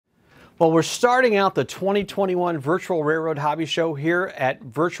Well, we're starting out the 2021 Virtual Railroad Hobby Show here at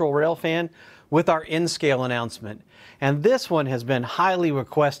Virtual Railfan with our N-Scale announcement. And this one has been highly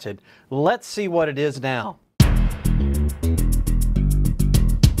requested. Let's see what it is now.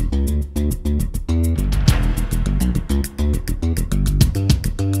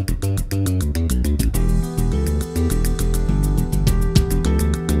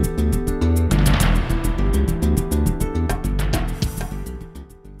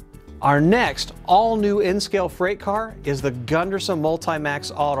 Our next all-new N-Scale freight car is the Gunderson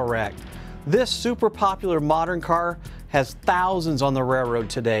Multi-Max Autorack. This super popular modern car has thousands on the railroad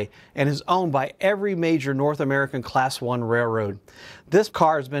today and is owned by every major North American Class 1 railroad. This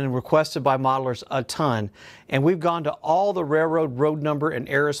car has been requested by modelers a ton, and we've gone to all the railroad road number and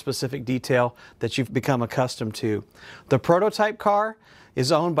era-specific detail that you've become accustomed to. The prototype car is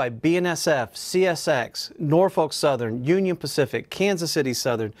owned by BNSF, CSX, Norfolk Southern, Union Pacific, Kansas City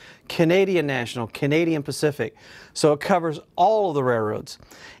Southern, Canadian National, Canadian Pacific. So it covers all of the railroads.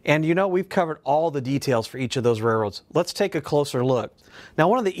 And you know, we've covered all the details for each of those railroads. Let's take a closer look. Now,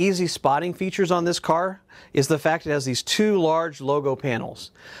 one of the easy spotting features on this car is the fact it has these two large logo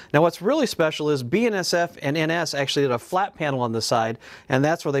panels. Now, what's really special is BNSF and NS actually had a flat panel on the side, and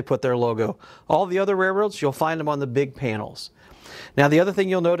that's where they put their logo. All the other railroads, you'll find them on the big panels. Now, the other thing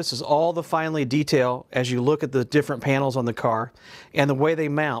you'll notice is all the finely detail as you look at the different panels on the car and the way they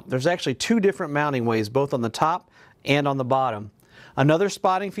mount. There's actually two different mounting ways, both on the top and on the bottom. Another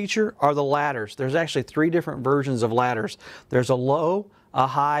spotting feature are the ladders. There's actually three different versions of ladders. There's a low, a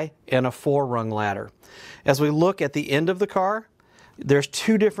high, and a four-rung ladder. As we look at the end of the car, there's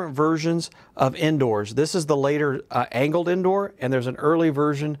two different versions of indoors. This is the later angled indoor, and there's an early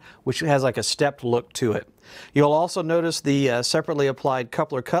version which has like a stepped look to it. You'll also notice the separately applied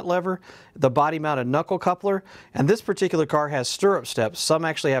coupler cut lever, the body mounted knuckle coupler, and this particular car has stirrup steps. Some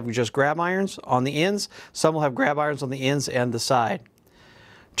actually have just grab irons on the ends, some will have grab irons on the ends and the side.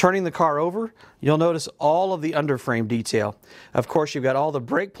 Turning the car over, you'll notice all of the underframe detail. Of course, you've got all the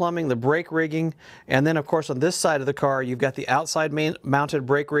brake plumbing, the brake rigging, and then of course on this side of the car, you've got the outside mounted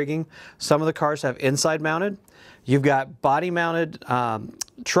brake rigging. Some of the cars have inside mounted. You've got body mounted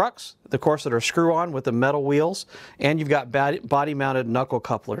trucks, of course, that are screw-on with the metal wheels, and you've got body mounted knuckle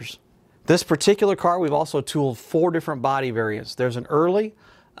couplers. This particular car, we've also tooled four different body variants. There's an early,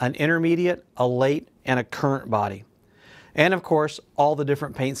 an intermediate, a late, and a current body. And of course, all the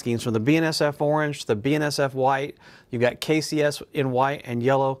different paint schemes from the BNSF orange to the BNSF white. You've got KCS in white and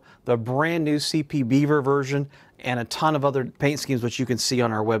yellow, the brand new CP Beaver version, and a ton of other paint schemes which you can see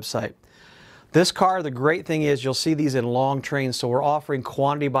on our website. This car, the great thing is you'll see these in long trains, so we're offering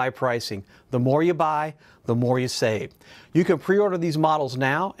quantity buy pricing. The more you buy, the more you save. You can pre-order these models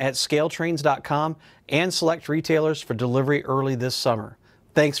now at scaletrains.com and select retailers for delivery early this summer.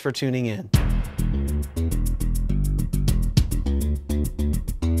 Thanks for tuning in.